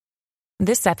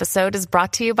This episode is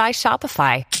brought to you by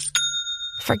Shopify.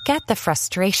 Forget the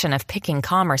frustration of picking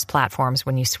commerce platforms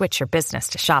when you switch your business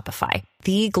to Shopify,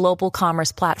 the global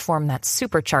commerce platform that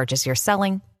supercharges your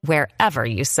selling wherever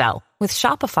you sell. With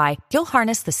Shopify, you'll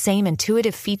harness the same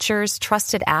intuitive features,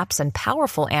 trusted apps, and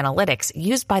powerful analytics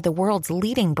used by the world's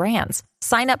leading brands.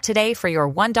 Sign up today for your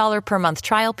 $1 per month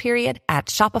trial period at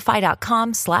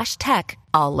shopify.com/tech,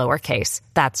 all lowercase.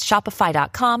 That's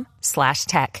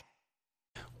shopify.com/tech.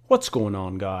 What's going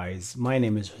on, guys? My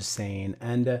name is Hussein,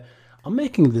 and I'm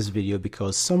making this video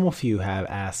because some of you have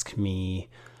asked me,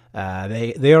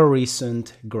 they are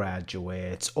recent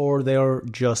graduates or they're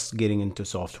just getting into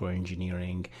software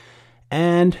engineering,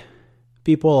 and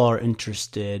people are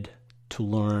interested to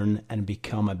learn and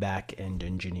become a back-end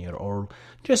engineer or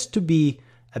just to be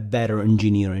a better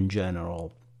engineer in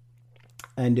general.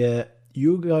 And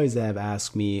you guys have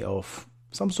asked me of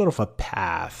some sort of a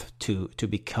path to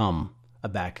become a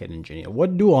backend engineer.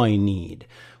 What do I need?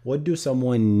 What do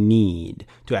someone need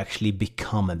to actually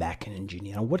become a backend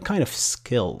engineer? What kind of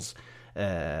skills do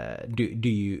a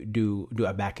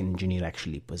backend engineer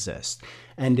actually possess?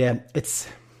 And it's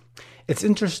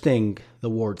interesting, the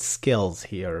word skills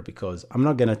here, because I'm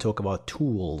not gonna talk about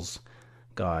tools,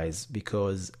 guys,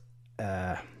 because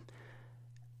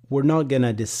we're not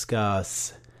gonna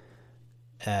discuss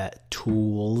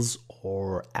tools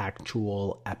or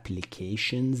actual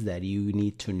applications that you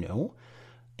need to know.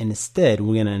 Instead,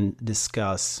 we're going to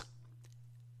discuss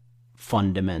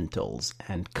fundamentals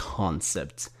and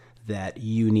concepts that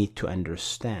you need to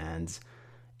understand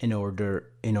in order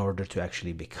to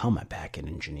actually become a backend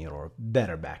engineer or a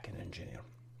better backend engineer.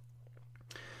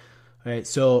 All right,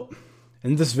 so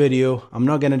in this video, I'm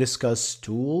not going to discuss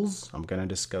tools. I'm going to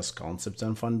discuss concepts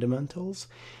and fundamentals.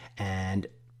 And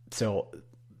so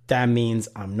that means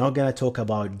I'm not going to talk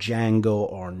about Django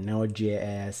or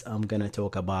Node.js. I'm going to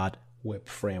talk about web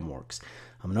frameworks.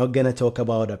 I'm not going to talk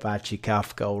about Apache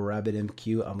Kafka or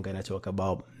RabbitMQ. I'm going to talk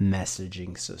about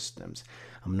messaging systems.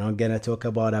 I'm not going to talk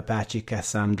about Apache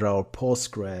Cassandra or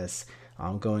Postgres.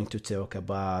 I'm going to talk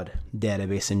about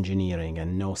database engineering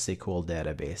and NoSQL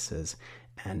databases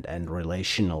and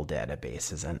relational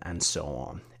databases and so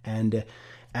on. And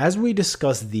as we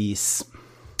discuss these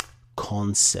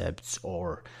concepts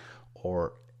or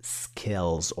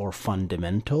skills or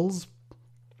fundamentals,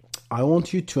 I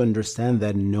want you to understand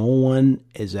that no one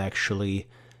is actually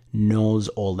knows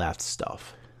all that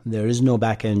stuff. There is no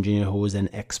backend engineer who is an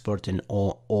expert in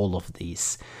all of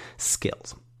these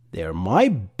skills. There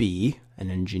might be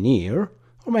an engineer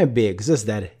or might be exist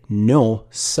that know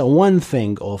one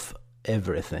thing of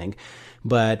everything,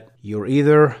 but you're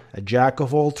either a jack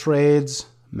of all trades,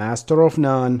 master of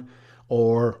none,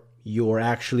 or you're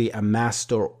actually a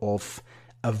master of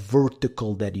a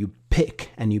vertical that you pick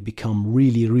and you become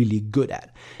really, really good at.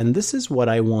 And this is what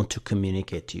I want to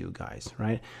communicate to you guys,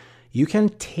 right? You can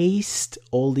taste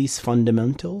all these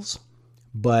fundamentals,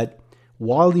 but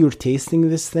while you're tasting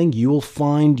this thing, you will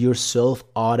find yourself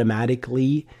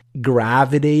automatically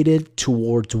gravitated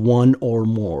towards one or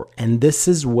more. And this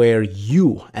is where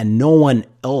you and no one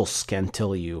else can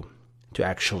tell you to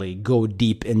actually go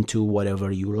deep into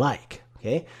whatever you like,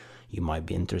 okay? You might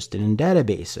be interested in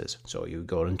databases, so you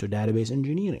go into database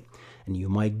engineering, and you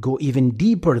might go even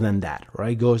deeper than that,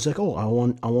 right? Goes like, oh, I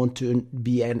want to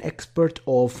be an expert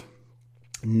of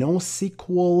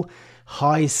NoSQL,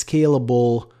 high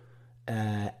scalable,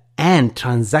 and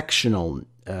transactional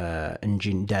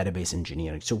database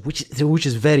engineering. So which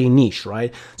is very niche,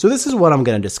 right? So this is what I'm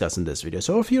going to discuss in this video.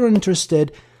 So if you're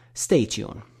interested, stay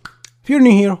tuned. If you're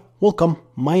new here, welcome.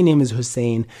 My name is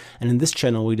Hussein, and in this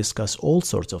channel we discuss all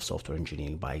sorts of software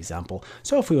engineering by example.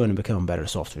 So if you want to become a better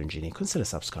software engineer, consider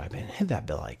subscribing and hit that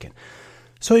bell icon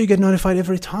so you get notified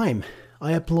every time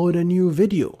I upload a new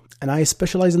video. And I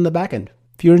specialize in the backend.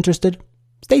 If you're interested,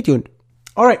 stay tuned.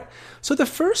 All right, so the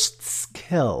first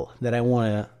skill that I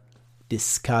want to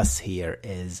discuss here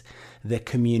is the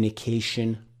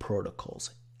communication protocols.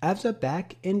 As a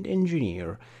backend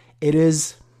engineer, it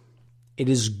is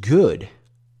good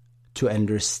to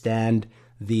understand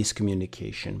these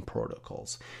communication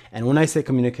protocols. And when I say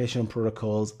communication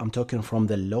protocols, I'm talking from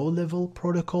the low-level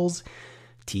protocols,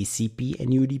 TCP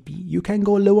and UDP. You can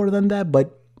go lower than that,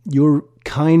 but you're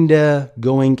kind of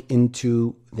going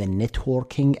into the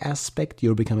networking aspect.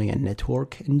 You're becoming a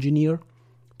network engineer,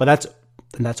 but that's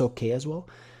okay as well.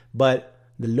 But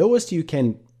the lowest you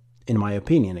can, in my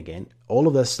opinion, again, all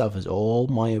of that stuff is all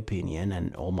my opinion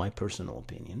and all my personal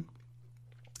opinion.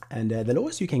 And the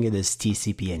lowest you can get is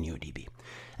TCP and UDP.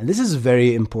 And this is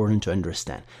very important to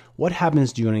understand. What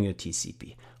happens during a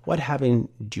TCP? what happened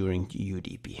during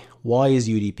UDP? Why is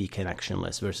UDP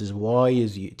connectionless versus why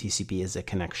is TCP is a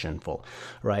connectionful,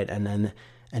 right?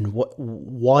 And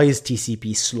why is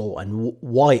TCP slow and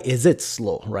why is it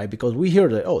slow, right? Because we hear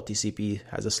that, oh, TCP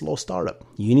has a slow startup.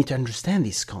 You need to understand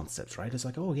these concepts, right? It's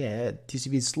like, oh yeah,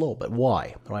 TCP is slow, but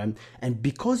why, right? And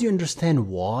because you understand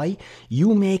why,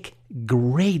 you make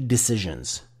great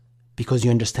decisions because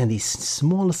you understand these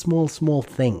small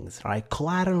things, right?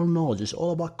 Collateral knowledge is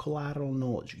all about collateral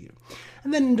knowledge here.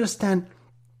 And then understand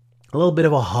a little bit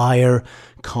of a higher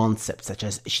concept such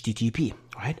as HTTP,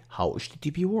 right? How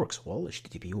HTTP works. Well,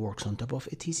 HTTP works on top of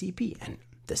a TCP, and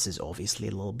this is obviously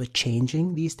a little bit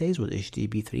changing these days with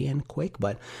HTTP 3 and QUIC,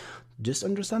 but just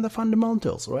understand the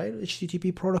fundamentals, right?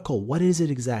 HTTP protocol, what is it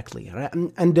exactly, right?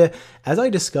 And as I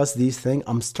discuss these things,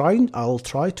 I'll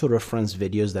try to reference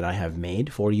videos that I have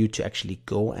made for you to actually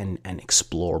go and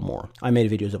explore more. I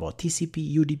made videos about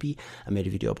TCP, UDP. I made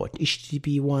a video about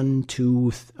HTTP 1,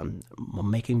 2. I'm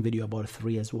making a video about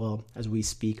 3 as well as we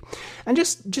speak. And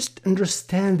just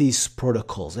understand these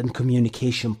protocols and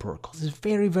communication protocols. It's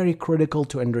very, very critical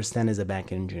to understand as a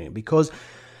backend engineer, because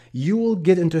you will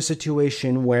get into a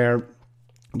situation where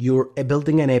you're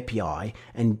building an API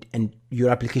and your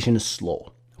application is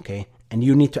slow, okay? And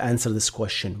you need to answer this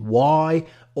question: why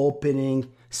opening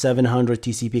 700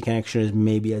 TCP connections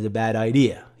maybe is a bad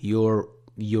idea? You're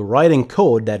writing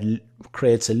code that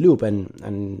creates a loop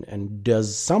and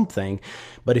does something,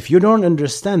 but if you don't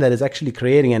understand that it's actually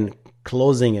creating and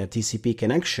closing a TCP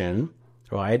connection,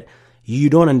 right? You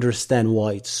don't understand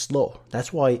why it's slow.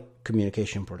 That's why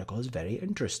communication protocol is very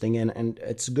interesting and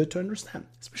it's good to understand,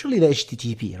 especially the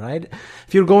HTTP, right?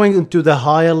 If you're going into the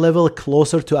higher level,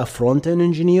 closer to a front-end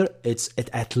engineer, it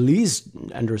at least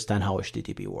understand how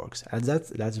HTTP works. And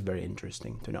that's very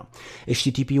interesting to know.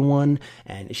 HTTP 1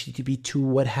 and HTTP 2,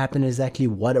 what happened exactly?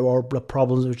 What are the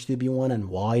problems with HTTP 1 and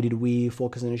why did we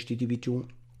focus on HTTP 2?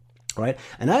 Right?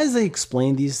 And as I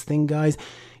explain these things, guys,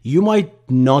 you might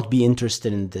not be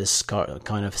interested in this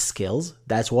kind of skills.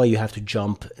 That's why you have to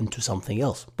jump into something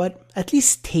else. But at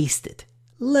least taste it.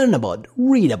 Learn about it.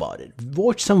 Read about it.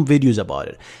 Watch some videos about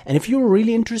it. And if you're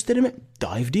really interested in it,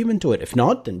 dive deep into it. If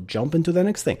not, then jump into the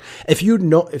next thing. If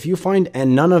you find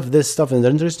and none of this stuff is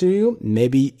interesting to you,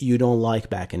 maybe you don't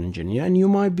like backend engineer, and you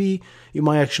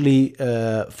might actually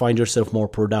find yourself more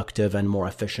productive and more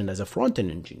efficient as a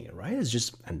front-end engineer, right? It's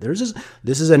just, and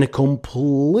this is a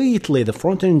completely, the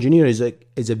front-end engineer is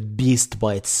a beast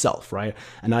by itself, right?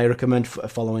 And I recommend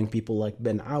following people like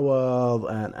Ben Awal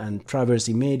and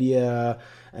Traversy Media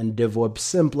and DevWeb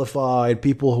Simplified,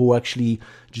 people who actually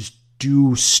just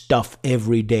do stuff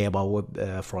every day about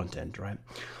web front end, right?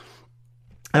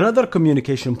 Another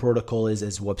communication protocol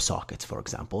is WebSockets, for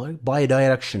example, right?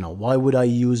 Bidirectional. Why would I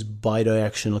use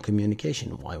bidirectional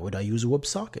communication? Why would I use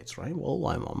WebSockets, right? Well,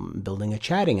 I'm building a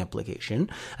chatting application,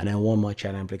 and I want my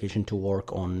chatting application to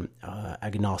work on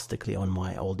agnostically on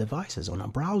my all devices, on a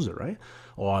browser, right?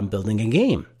 Or I'm building a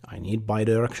game. I need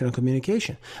bidirectional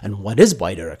communication. And what is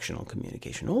bidirectional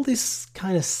communication? All these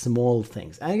kind of small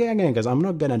things. And again, because I'm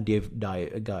not going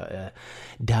to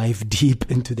dive deep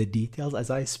into the details as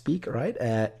I speak, right?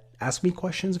 Ask me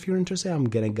questions if you're interested. I'm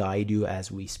going to guide you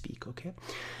as we speak, okay?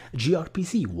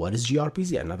 gRPC. What is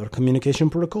gRPC? Another communication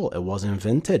protocol. It was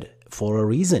invented for a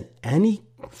reason.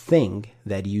 Anything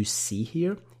that you see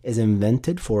here is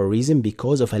invented for a reason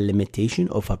because of a limitation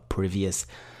of a previous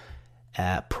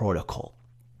protocol.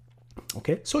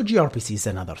 Okay, so gRPC is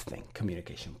another thing,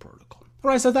 communication protocol. All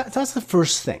right, so that's the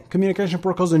first thing. Communication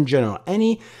protocols in general.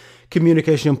 Any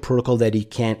communication protocol that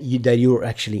you're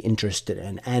actually interested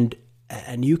in, and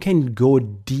you can go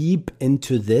deep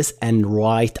into this and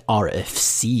write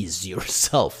RFCs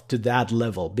yourself to that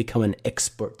level, become an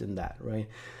expert in that, right?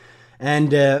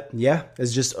 And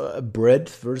it's just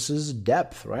breadth versus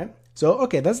depth, right? So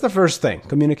okay, that's the first thing.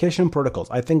 Communication protocols.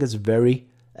 I think it's very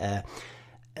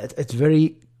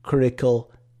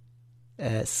critical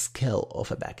skill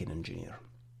of a backend engineer.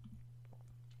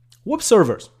 Web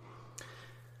servers.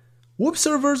 Web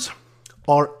servers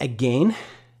are, again,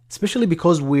 especially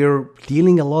because we're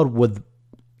dealing a lot with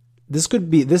this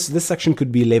section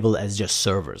could be labeled as just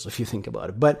servers if you think about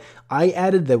it. But I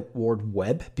added the word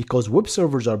web because web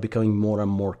servers are becoming more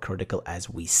and more critical as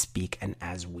we speak and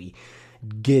as we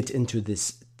get into the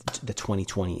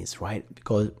 2020s, right?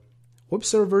 Because web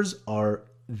servers are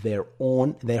they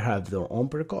have their own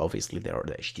protocol. Obviously, there are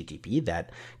the HTTP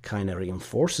that kind of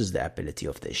reinforces the ability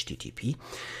of the HTTP.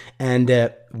 And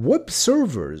web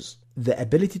servers, the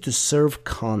ability to serve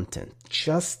content,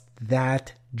 just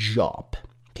that job,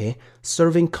 okay?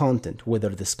 Serving content, whether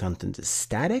this content is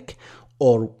static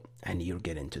or and you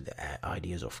get into the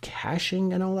ideas of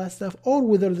caching and all that stuff, or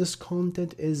whether this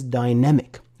content is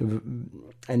dynamic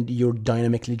and you're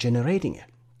dynamically generating it.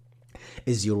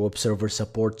 Is your web server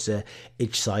supports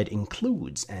each side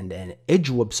includes, and an edge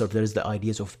web server, there's the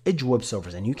ideas of edge web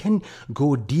servers, and you can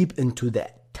go deep into the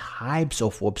types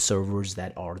of web servers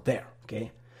that are there,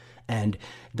 okay? And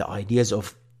the ideas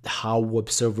of how web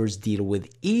servers deal with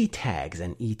e-tags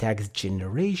and e-tags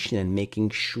generation and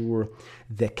making sure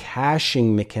the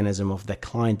caching mechanism of the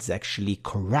client is actually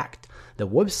correct. The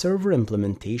web server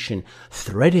implementation,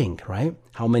 threading, right?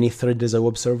 How many threads does a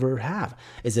web server have?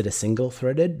 Is it a single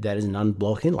threaded that is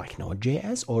non-blocking like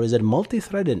Node.js, or is it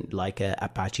multi-threaded like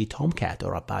Apache Tomcat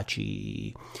or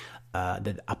Apache,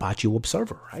 the Apache web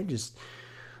server, right?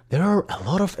 There are a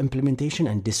lot of implementation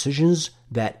and decisions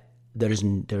that there's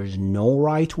no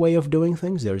right way of doing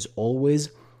things. There's always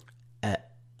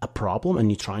a problem, and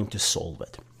you're trying to solve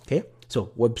it. Okay,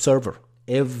 so web server,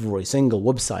 every single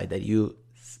website that you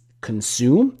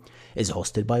consume is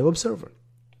hosted by a web server.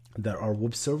 There are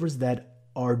web servers that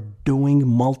are doing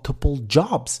multiple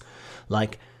jobs,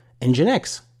 like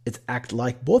Nginx. It acts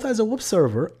like both as a web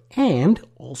server and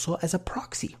also as a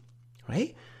proxy,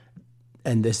 right?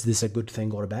 And is this a good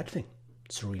thing or a bad thing?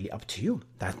 It's really up to you.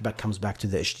 That comes back to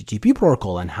the HTTP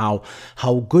protocol, and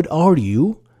how good are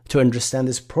you to understand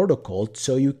this protocol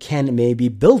so you can maybe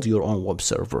build your own web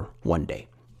server one day.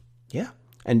 Yeah.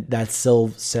 And that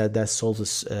solves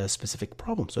a specific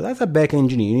problem. So that's a backend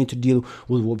engineer. You need to deal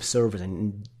with web servers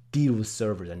and deal with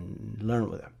servers and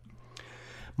learn with them.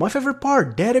 My favorite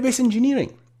part, database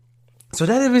engineering. So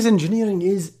database engineering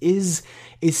is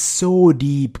so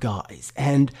deep, guys.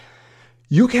 And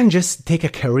you can just take a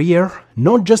career,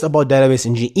 not just about database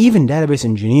engineering. Even database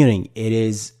engineering, it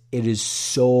is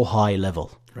so high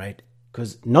level, right?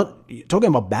 Because not talking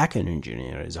about backend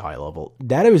engineering is high level.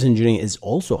 Database engineering is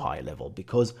also high level,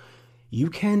 because you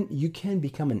can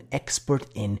become an expert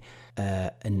in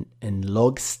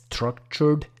log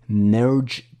structured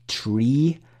merge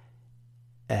tree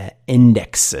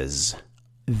indexes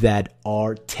that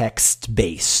are text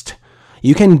based.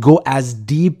 You can go as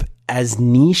deep, as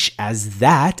niche as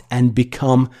that, and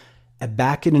become a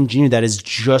backend engineer that is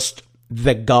just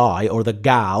the guy or the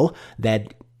gal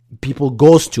that people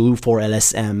goes to for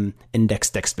LSM index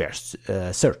text-based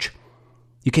search.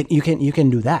 You can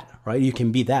do that, right? You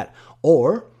can be that,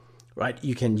 or right,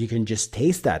 you can just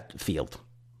taste that field.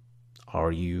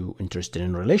 Are you interested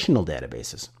in relational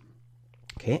databases?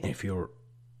 Okay, and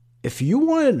if you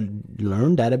want to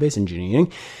learn database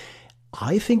engineering,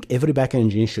 I think every backend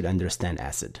engineer should understand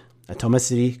ACID: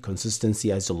 atomicity,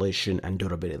 consistency, isolation, and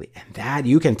durability. And that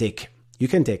you can take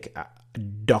a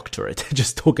doctorate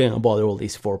just talking about all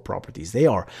these 4 properties. They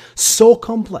are so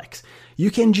complex.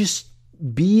 You can just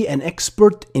be an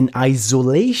expert in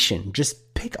isolation.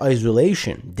 Just pick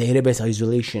isolation, database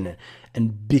isolation,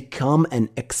 and become an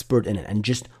expert in it, and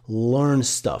just learn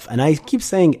stuff. And I keep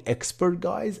saying expert,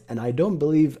 guys, and I don't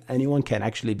believe anyone can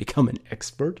actually become an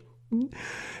expert,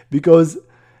 because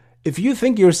if you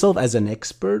think yourself as an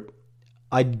expert,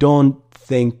 I don't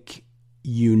think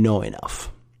you know enough.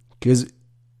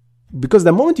 Because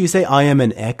the moment you say I am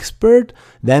an expert,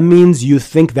 that means you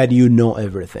think that you know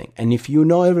everything. And if you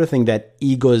know everything, that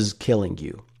ego is killing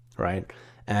you, right?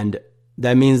 And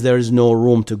that means there's no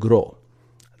room to grow.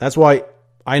 That's why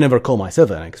I never call myself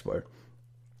an expert,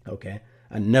 okay?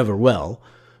 And never will.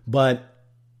 But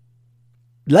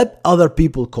let other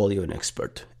people call you an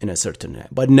expert in a certain way,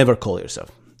 but never call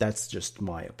yourself. That's just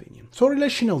my opinion. So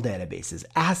relational databases,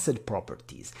 ACID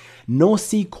properties,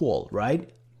 NoSQL,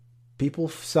 right? People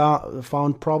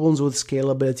found problems with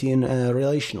scalability in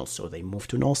relational, so they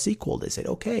moved to NoSQL. They said,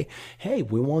 okay, hey,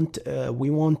 we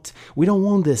don't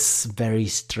want this very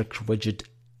strict, rigid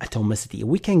atomicity.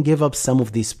 We can give up some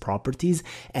of these properties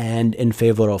and in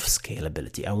favor of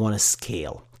scalability. I want to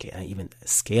scale. Okay, even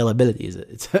scalability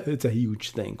it's a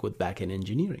huge thing with backend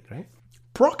engineering, right?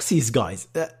 Proxies, guys.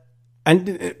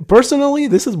 And personally,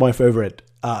 this is my favorite.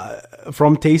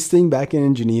 From tasting backend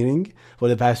engineering for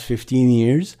the past 15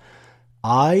 years,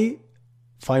 I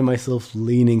find myself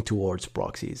leaning towards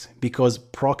proxies, because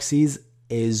proxies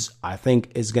I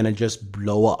think is going to just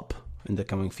blow up in the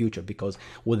coming future, because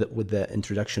with the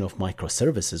introduction of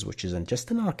microservices, which isn't just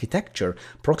an architecture,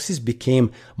 proxies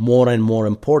became more and more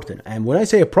important. And when I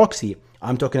say a proxy,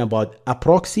 I'm talking about a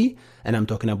proxy, and I'm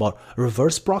talking about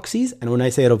reverse proxies. And when I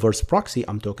say reverse proxy,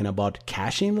 I'm talking about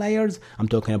caching layers, I'm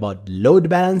talking about load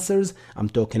balancers, I'm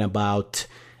talking about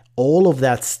all of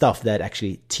that stuff that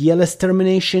actually TLS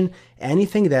termination,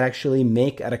 anything that actually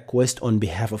make a request on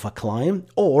behalf of a client,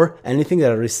 or anything that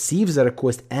receives a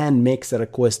request and makes a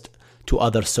request to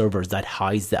other servers that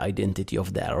hides the identity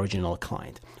of the original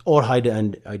client or hide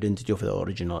the identity of the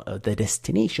original, the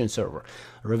destination server.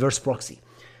 Reverse proxy,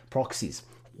 proxies.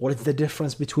 What is the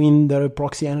difference between the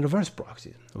proxy and reverse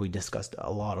proxy? We discussed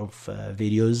a lot of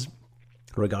videos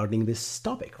regarding this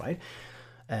topic, right?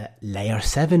 Layer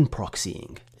 7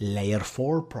 proxying, layer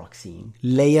 4 proxying,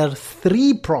 layer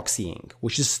 3 proxying,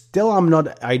 which is still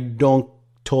I don't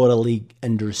totally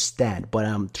understand, but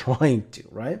I'm trying to,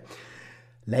 right?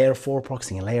 Layer 4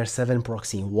 proxying, layer 7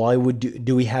 proxying. Why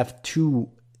do we have two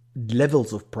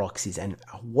levels of proxies, and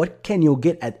what can you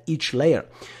get at each layer?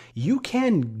 You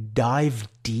can dive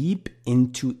deep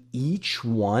into each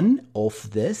one of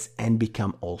this and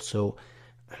become also,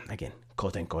 again,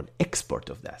 quote unquote expert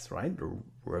of that, right?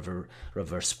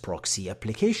 Reverse proxy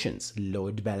applications,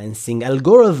 load balancing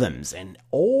algorithms, and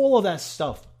all of that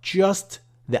stuff. Just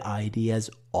the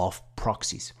ideas of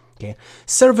proxies. Okay,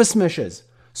 service meshes.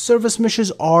 Service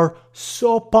meshes are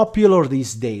so popular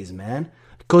these days, man,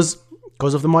 because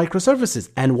of the microservices.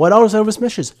 And what are service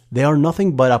meshes? They are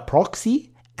nothing but a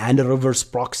proxy and a reverse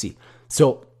proxy.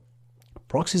 So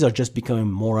proxies are just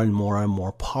becoming more and more and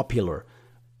more popular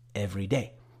every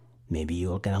day. Maybe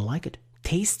you're gonna like it.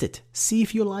 Taste it. See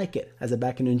if you like it as a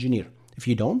backend engineer. If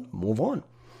you don't, move on.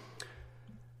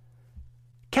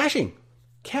 Caching.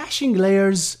 Caching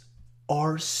layers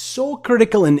are so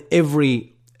critical in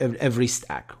every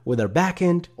stack, whether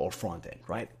backend or front end,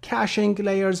 right? Caching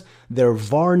layers, they're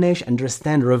varnish.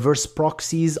 Understand reverse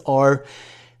proxies are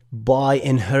by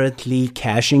inherently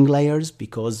caching layers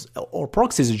or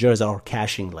proxies just are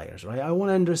caching layers, right? I want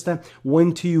to understand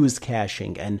when to use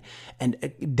caching and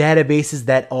databases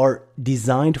that are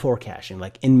designed for caching,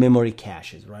 like in-memory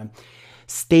caches, right?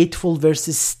 Stateful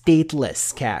versus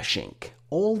stateless caching.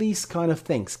 All these kind of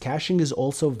things. Caching is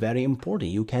also very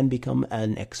important. You can become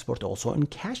an expert also in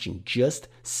caching. Just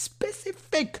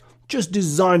specific, just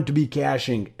designed to be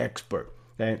caching expert,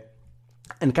 okay?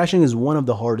 And caching is one of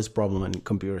the hardest problems in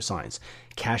computer science.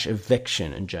 Cache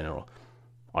eviction in general.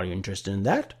 Are you interested in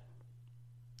that?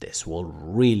 This will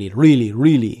really, really,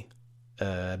 really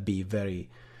be very,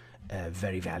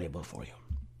 very valuable for you.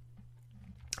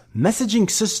 Messaging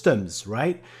systems,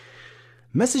 right?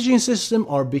 Messaging systems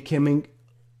are becoming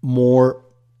more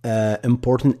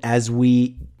important as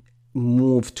we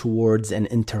move towards an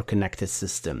interconnected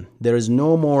system. There is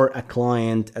no more a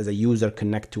client as a user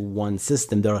connect to one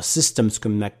system. There are systems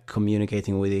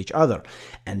communicating with each other.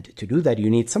 And to do that, you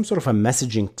need some sort of a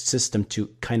messaging system to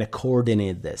kind of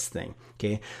coordinate this thing.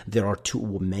 Okay. There are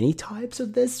many types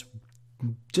of this.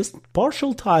 Just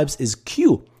partial types is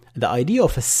queue. The idea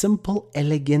of a simple,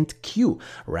 elegant queue.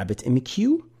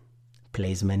 RabbitMQ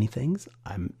plays many things.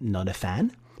 I'm not a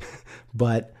fan,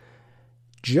 but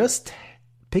just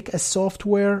pick a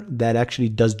software that actually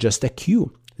does just a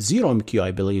queue. ZeroMQ,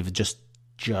 I believe, just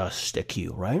a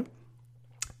queue, right?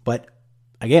 But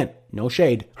again, no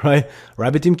shade, right?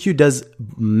 RabbitMQ does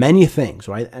many things,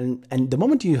 right? And the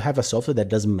moment you have a software that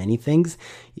does many things,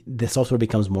 the software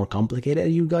becomes more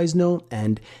complicated, you guys know,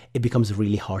 and it becomes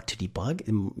really hard to debug.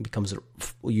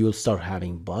 You'll start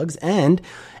having bugs, and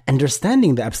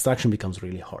understanding the abstraction becomes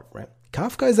really hard, right?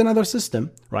 Kafka is another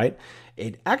system, right?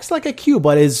 It acts like a queue,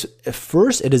 but it is a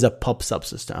PubSub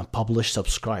system, a publish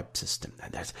subscribe system.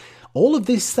 And that's all of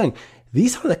these things.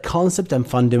 These are the concepts and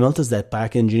fundamentals that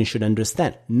backend engineers should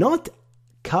understand. Not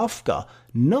Kafka,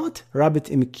 not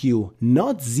RabbitMQ,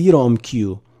 not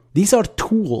ZeroMQ. These are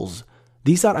tools.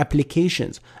 These are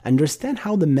applications. Understand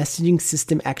how the messaging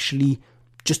system actually,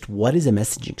 just what is a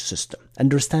messaging system?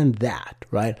 Understand that,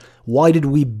 right? Why did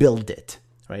we build it?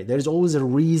 Right? There's always a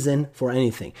reason for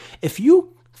anything. If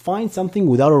you find something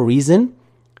without a reason,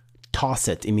 toss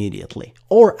it immediately.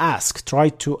 Or try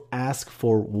to ask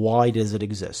for why does it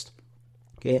exist.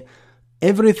 Okay?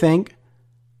 Everything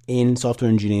in software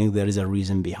engineering, there is a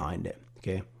reason behind it.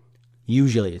 Okay?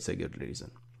 Usually it's a good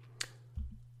reason.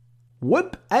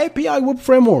 Web API web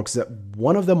frameworks,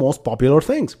 one of the most popular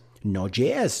things.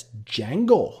 Node.js,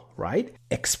 Django, right?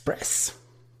 Express.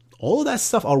 All of that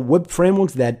stuff are web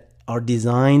frameworks that are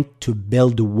designed to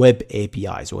build web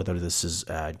APIs, whether this is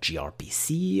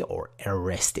gRPC or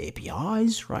REST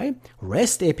APIs, right?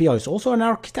 REST API is also an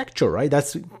architecture, right?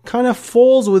 That's kind of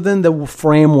falls within the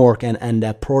framework and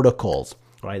the protocols,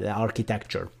 right? The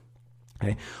architecture,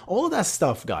 okay? All of that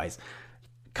stuff, guys,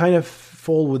 kind of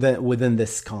fall within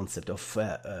this concept of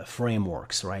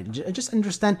frameworks, right? Just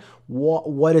understand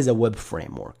what is a web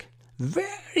framework.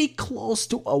 Very close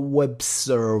to a web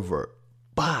server,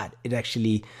 but it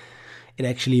actually it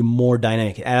actually more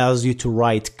dynamic. It allows you to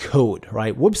write code,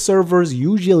 right? Web servers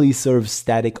usually serve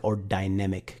static or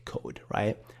dynamic code,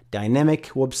 right?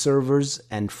 Dynamic web servers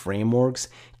and frameworks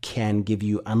can give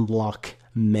you unlock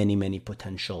many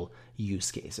potential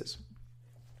use cases.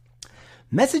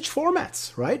 Message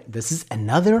formats, right? This is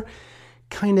another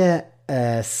kind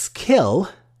of skill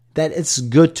that it's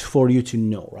good for you to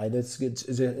know, right? It's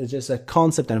just a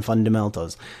concept and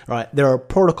fundamentals, right? There are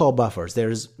protocol buffers.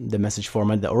 There's the message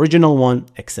format, the original one,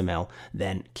 XML,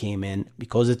 then came in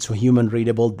because it's human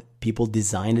readable. People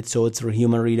designed it so it's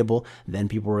human readable. Then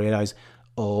people realize,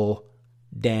 oh,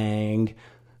 dang,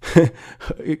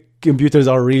 computers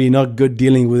are really not good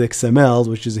dealing with XML,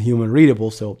 which is human readable.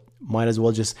 So might as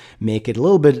well just make it a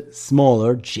little bit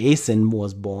smaller. JSON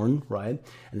was born, right?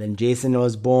 And then JSON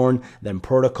was born, then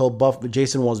protocol buff.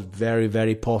 JSON was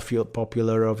very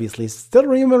popular, obviously.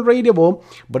 Still human readable,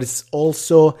 but it's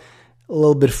also a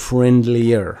little bit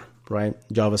friendlier, right?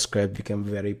 JavaScript became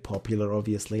very popular,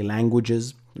 obviously.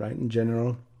 Languages, right, in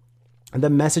general. And the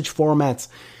message formats,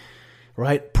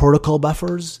 right? Protocol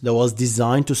buffers that was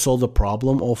designed to solve the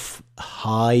problem of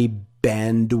high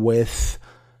bandwidth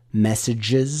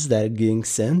messages that are getting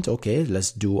sent. Okay,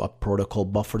 let's do a protocol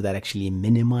buffer that actually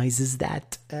minimizes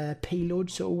that payload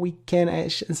so we can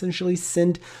essentially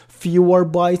send fewer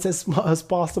bytes as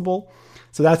possible.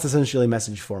 So that's essentially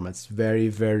message formats.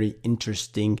 Very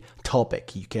interesting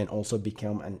topic. You can also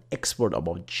become an expert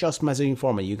about just messaging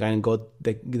format. You can go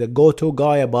the go-to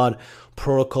guy about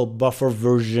protocol buffer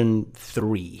version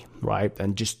 3, right?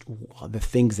 And just the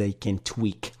things that you can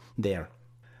tweak there.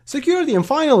 Security, and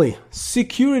finally,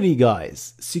 security,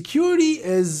 guys. Security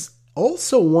is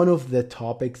also one of the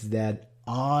topics that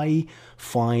I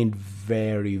find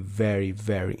very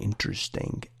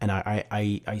interesting, and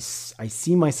I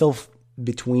see myself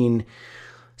between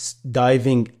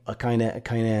diving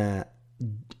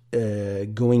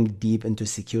going deep into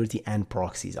security and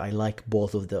proxies. I like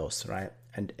both of those, right?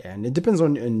 And it depends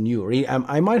on you.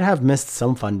 I might have missed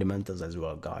some fundamentals as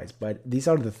well, guys, but these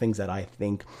are the things that I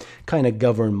think kind of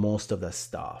govern most of the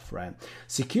stuff, right?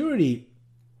 Security,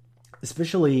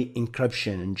 especially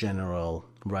encryption in general,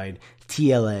 right?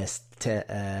 TLS,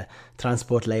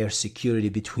 transport layer security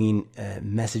between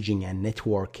messaging and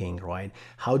networking, right?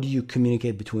 How do you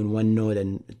communicate between one node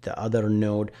and the other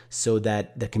node so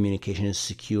that the communication is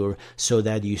secure, so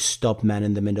that you stop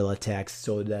man-in-the-middle attacks,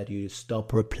 so that you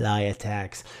stop reply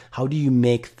attacks? How do you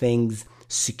make things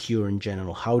secure in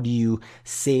general? How do you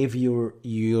save your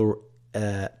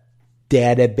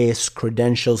database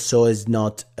credentials so it's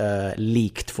not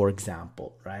leaked, for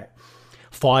example, right?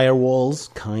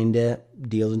 Firewalls kind of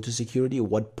deals into security.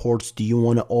 What ports do you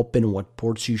want to open? What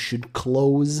ports you should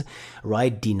close,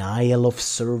 right? Denial of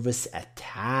service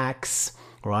attacks,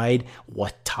 right?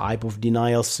 What type of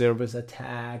denial service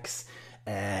attacks?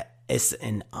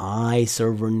 SNI,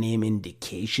 server name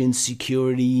indication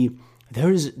security.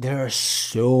 There are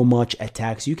so much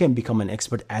attacks. You can become an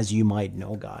expert, as you might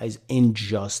know, guys, in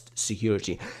just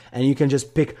security. And you can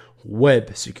just pick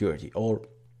web security or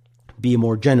be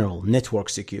more general, network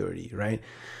security, right?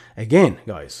 Again,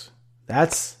 guys,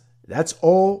 that's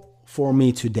all for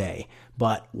me today.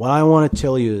 But what I want to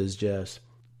tell you is just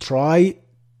try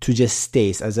to just stay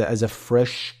as a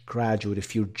fresh graduate.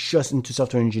 If you're just into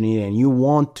software engineering and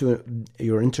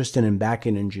you're interested in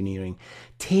backend engineering,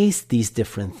 taste these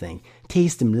different things.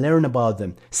 Taste them, learn about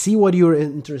them, see what you're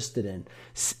interested in.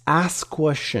 Ask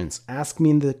questions. Ask me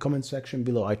in the comment section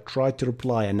below. I try to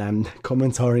reply, and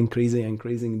comments are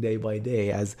increasing day by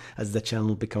day as the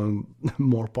channel becoming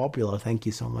more popular. Thank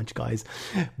you so much, guys.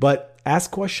 But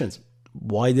ask questions.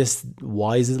 Why is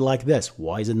it like this?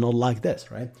 Why is it not like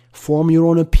this, right? Form your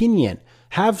own opinion.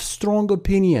 Have strong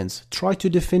opinions. Try to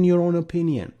defend your own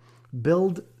opinion.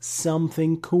 Build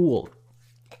something cool.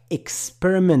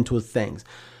 Experiment with things.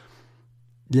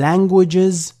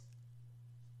 Languages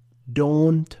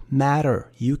don't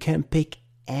matter. You can pick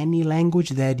any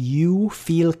language that you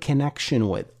feel connection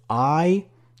with. I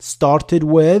started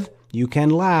with, you can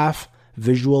laugh,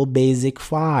 Visual Basic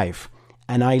 5,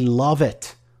 and I love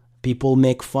it. People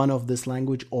make fun of this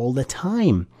language all the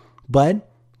time,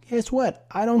 but guess what?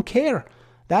 I don't care.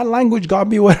 That language got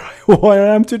me where I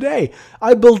am today.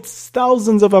 I built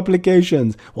thousands of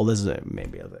applications. Well, this is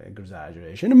maybe an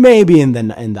exaggeration, maybe in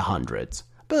the hundreds.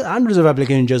 But hundreds of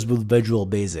applications just with Visual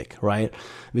Basic, right?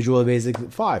 Visual Basic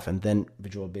 5, and then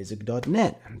Visual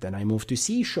Basic.NET, and then I moved to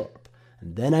C#,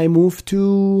 and then I moved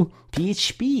to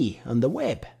PHP on the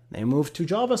web. I moved to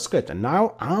JavaScript, and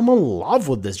now I'm in love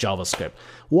with this JavaScript.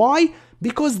 Why?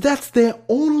 Because that's the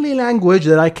only language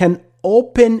that I can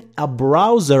open a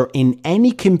browser in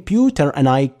any computer and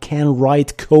I can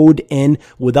write code in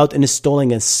without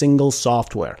installing a single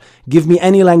software. Give me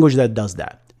any language that does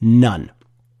that. None.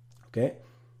 Okay?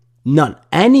 None.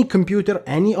 Any computer,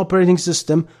 any operating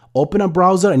system, open a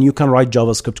browser and you can write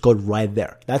JavaScript code right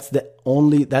there. That's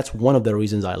one of the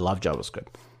reasons I love JavaScript.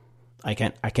 I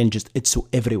can just, it's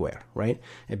everywhere, right?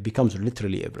 It becomes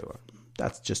literally everywhere.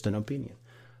 That's just an opinion.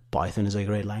 Python is a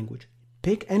great language.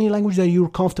 Pick any language that you're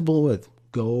comfortable with.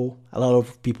 Go. A lot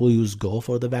of people use Go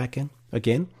for the backend.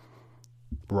 Again,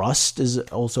 Rust is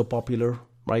also popular,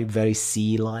 right? Very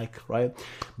C-like, right?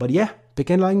 But yeah,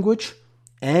 pick a language.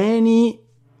 Any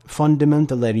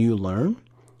fundamental that you learn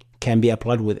can be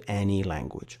applied with any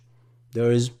language.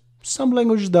 There is some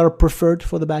languages that are preferred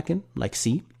for the backend, like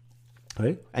C,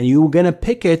 right? And you're gonna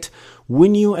pick it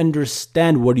when you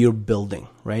understand what you're building,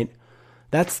 right?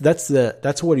 That's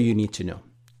what you need to know.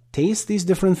 Taste these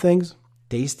different things,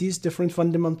 taste these different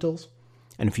fundamentals,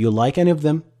 and if you like any of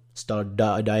them, start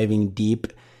diving deep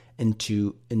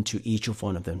into each of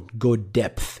one of them. Go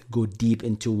deep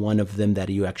into one of them that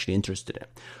you're actually interested in.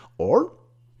 Or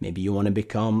maybe you want to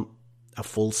become a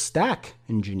full stack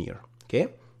engineer. Okay?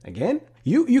 Again,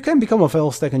 you can become a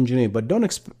full stack engineer, but don't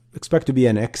expect to be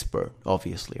an expert,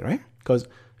 obviously, right? Because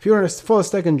if you're a full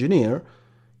stack engineer,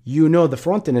 you know the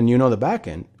front end and you know the back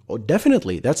end. Oh,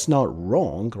 definitely, that's not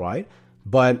wrong, right?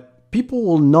 But people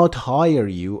will not hire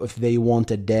you if they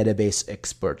want a database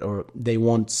expert or they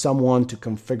want someone to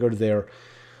configure their,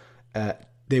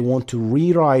 they want to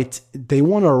write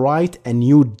a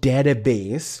new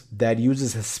database that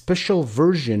uses a special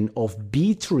version of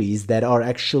B trees that are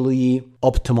actually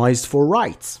optimized for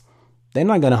writes. They're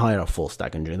not going to hire a full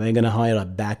stack engineer. They're going to hire a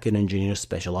backend engineer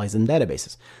specialized in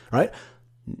databases, right?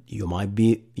 You might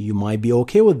be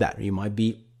okay with that. You might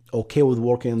be okay with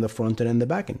working in the front end and the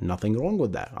back end. Nothing wrong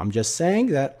with that. I'm just saying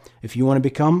that if you want to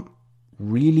become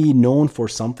really known for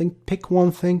something, pick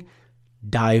one thing,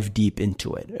 dive deep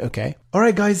into it. Okay. All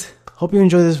right, guys. Hope you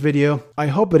enjoyed this video. I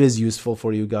hope it is useful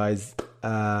for you guys.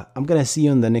 I'm going to see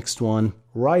you in the next one.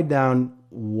 Write down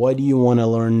what do you want to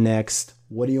learn next?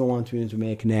 What do you want me to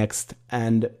make next?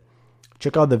 And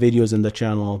check out the videos in the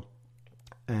channel.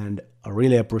 And I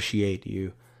really appreciate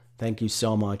you. Thank you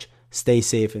so much. Stay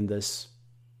safe in this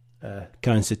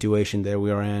current situation that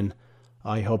we are in.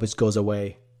 I hope it goes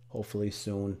away, hopefully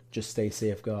soon. Just stay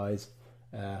safe, guys.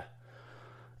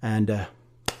 And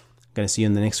gonna see you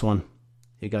in the next one.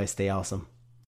 You guys stay awesome.